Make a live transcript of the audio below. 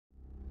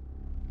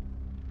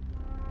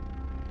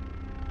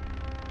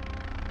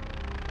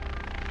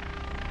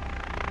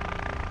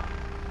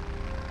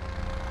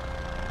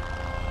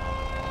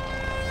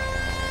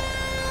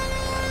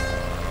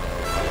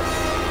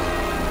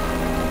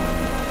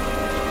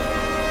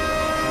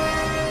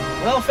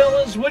Well,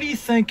 fellas, what do you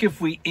think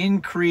if we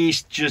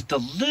increased just a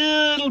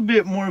little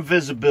bit more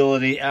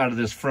visibility out of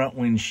this front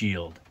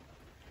windshield?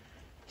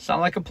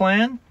 Sound like a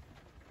plan?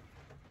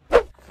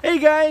 Hey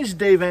guys,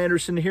 Dave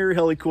Anderson here,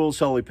 Helicool's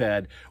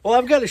Helipad. Well,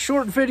 I've got a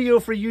short video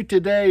for you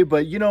today,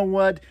 but you know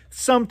what?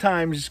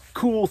 Sometimes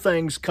cool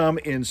things come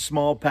in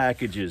small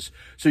packages.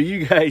 So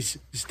you guys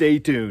stay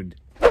tuned.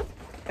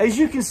 As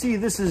you can see,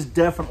 this is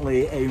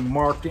definitely a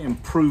marked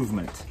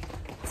improvement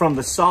from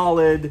the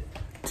solid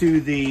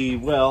to the,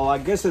 well, I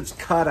guess it's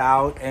cut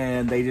out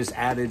and they just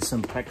added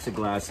some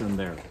plexiglass in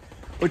there.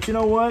 But you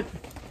know what?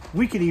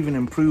 We could even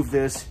improve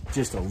this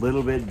just a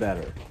little bit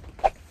better.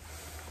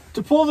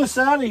 To pull this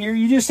out of here,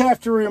 you just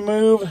have to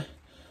remove,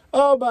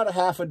 about a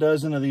half a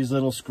dozen of these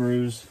little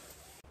screws.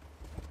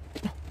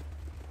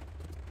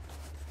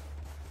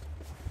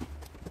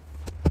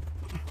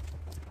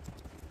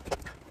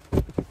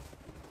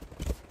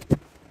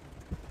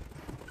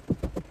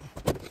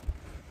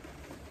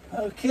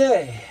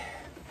 Okay.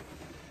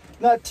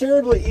 Not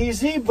terribly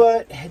easy,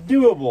 but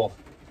doable.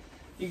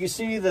 You can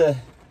see the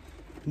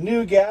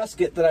new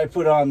gasket that I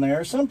put on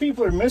there. Some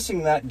people are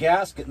missing that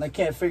gasket and they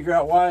can't figure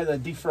out why the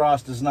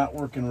defrost is not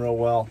working real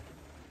well.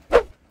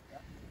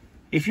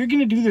 If you're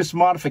going to do this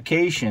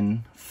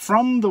modification,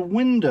 from the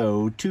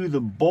window to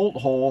the bolt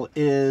hole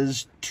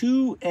is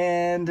 2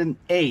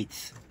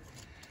 1/8.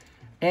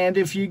 And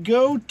if you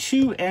go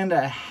 2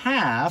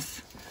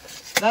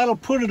 1/2, that'll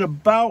put it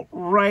about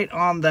right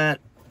on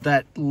that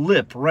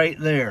lip right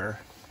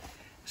there.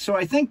 So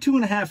I think 2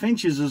 1/2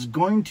 inches is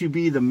going to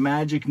be the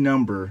magic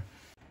number.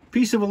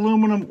 Piece of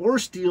aluminum or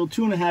steel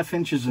 2 1/2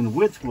 inches in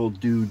width will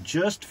do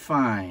just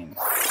fine.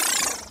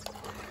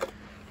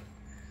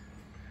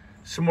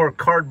 Some more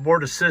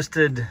cardboard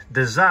assisted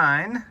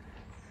design.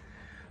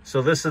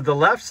 So this is the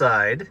left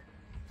side.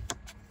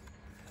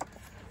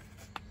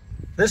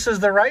 This is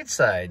the right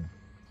side.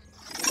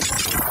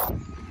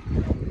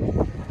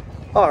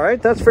 All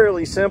right, that's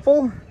fairly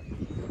simple,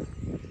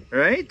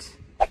 right?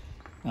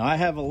 Now I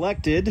have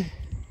elected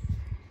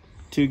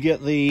to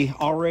get the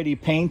already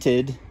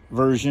painted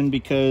version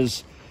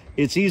because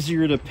it's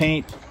easier to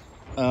paint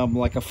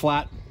like a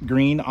flat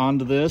green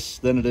onto this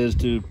than it is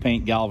to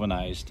paint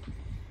galvanized.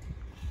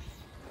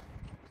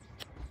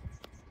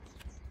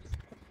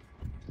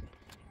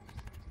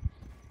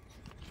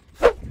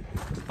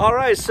 All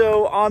right,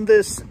 so on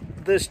this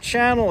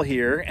channel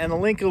here, and the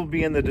link will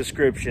be in the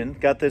description,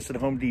 got this at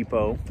Home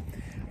Depot,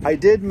 I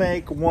did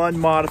make one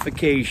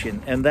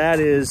modification, and that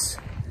is,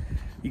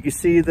 you can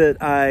see that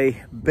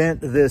I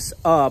bent this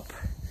up.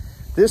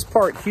 This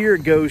part here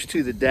goes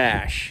to the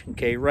dash,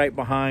 okay, right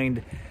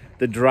behind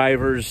the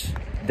driver's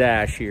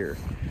dash here.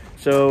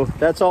 So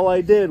that's all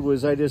I did,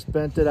 was I just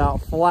bent it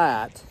out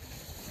flat,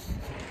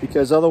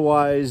 because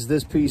otherwise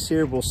this piece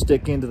here will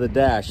stick into the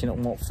dash and it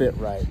won't fit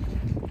right.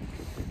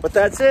 But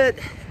that's it.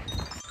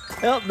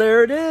 Well,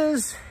 there it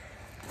is.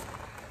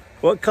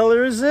 What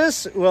color is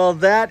this? Well,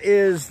 that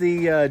is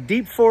the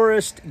Deep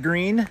Forest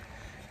Green,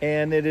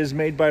 and it is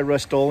made by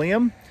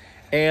Rust-Oleum.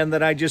 And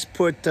then I just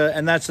put,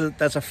 and that's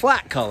a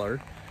flat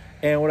color.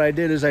 And what I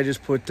did is I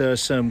just put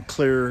some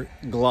clear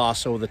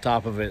gloss over the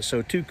top of it.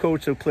 So 2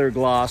 coats of clear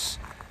gloss.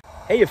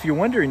 Hey, if you're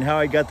wondering how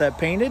I got that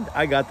painted,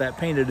 I got that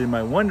painted in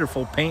my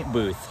wonderful paint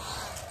booth.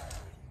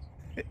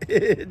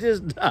 It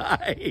just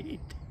died.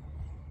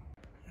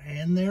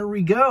 And there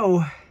we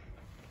go.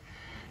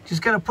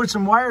 Just got to put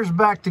some wires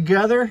back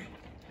together.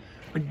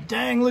 But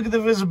dang, look at the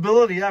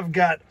visibility. I've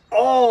got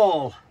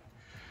all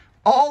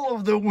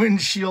of the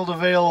windshield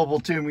available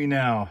to me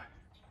now.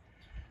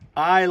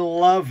 I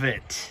love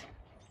it.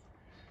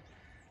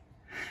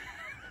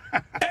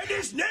 And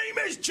his name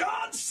is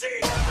John C.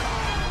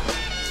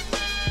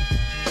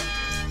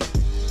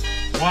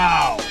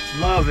 Wow,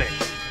 love it.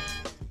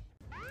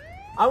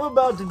 I'm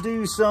about to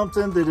do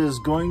something that is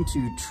going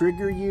to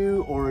trigger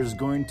you, or is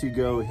going to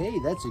go, hey,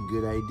 that's a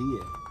good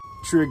idea.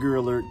 Trigger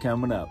alert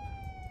coming up.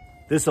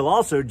 This will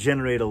also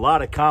generate a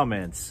lot of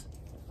comments.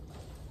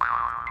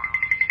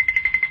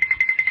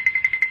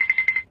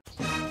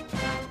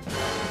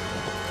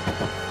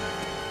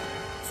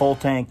 Full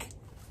tank.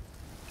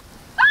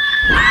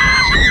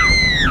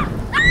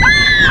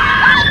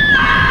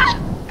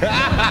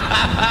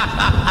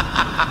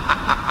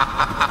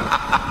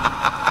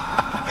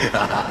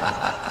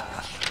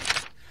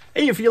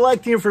 Hey, if you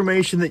like the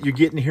information that you're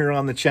getting here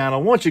on the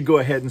channel, why don't you go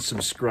ahead and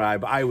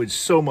subscribe? I would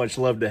so much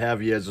love to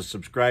have you as a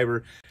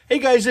subscriber. Hey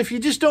guys, if you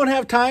just don't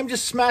have time,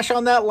 just smash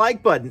on that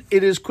like button.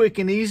 It is quick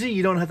and easy.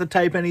 You don't have to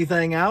type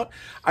anything out.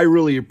 I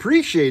really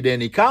appreciate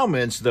any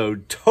comments though,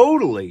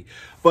 totally.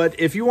 But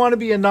if you want to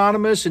be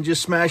anonymous and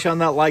just smash on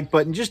that like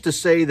button just to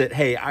say that,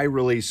 hey, I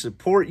really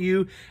support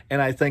you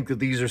and I think that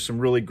these are some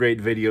really great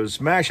videos,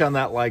 smash on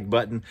that like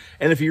button.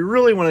 And if you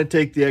really want to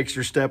take the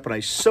extra step, and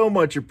I so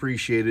much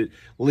appreciate it,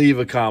 leave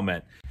a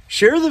comment.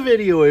 Share the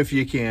video if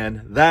you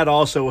can. That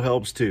also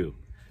helps too.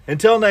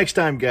 Until next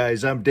time,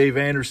 guys, I'm Dave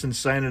Anderson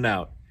signing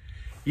out.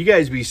 You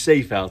guys be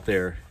safe out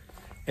there,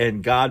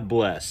 and God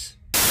bless.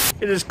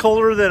 It is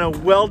colder than a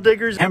well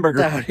digger's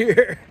hamburger out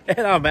here,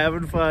 and I'm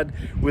having fun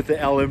with the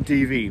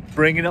LMTV,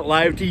 bringing it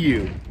live to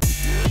you.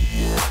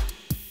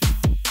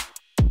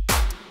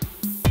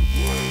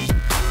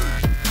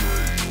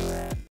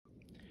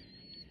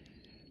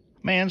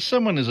 Man,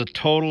 someone is a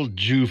total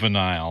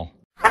juvenile.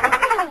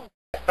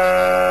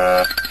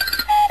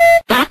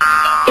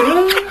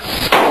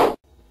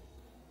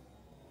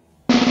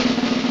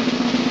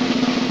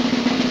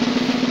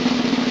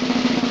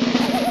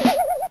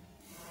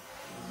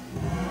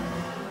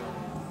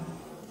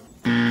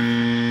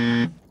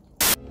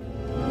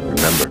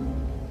 Remember,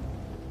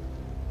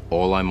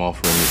 all I'm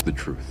offering is the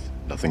truth,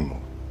 nothing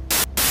more.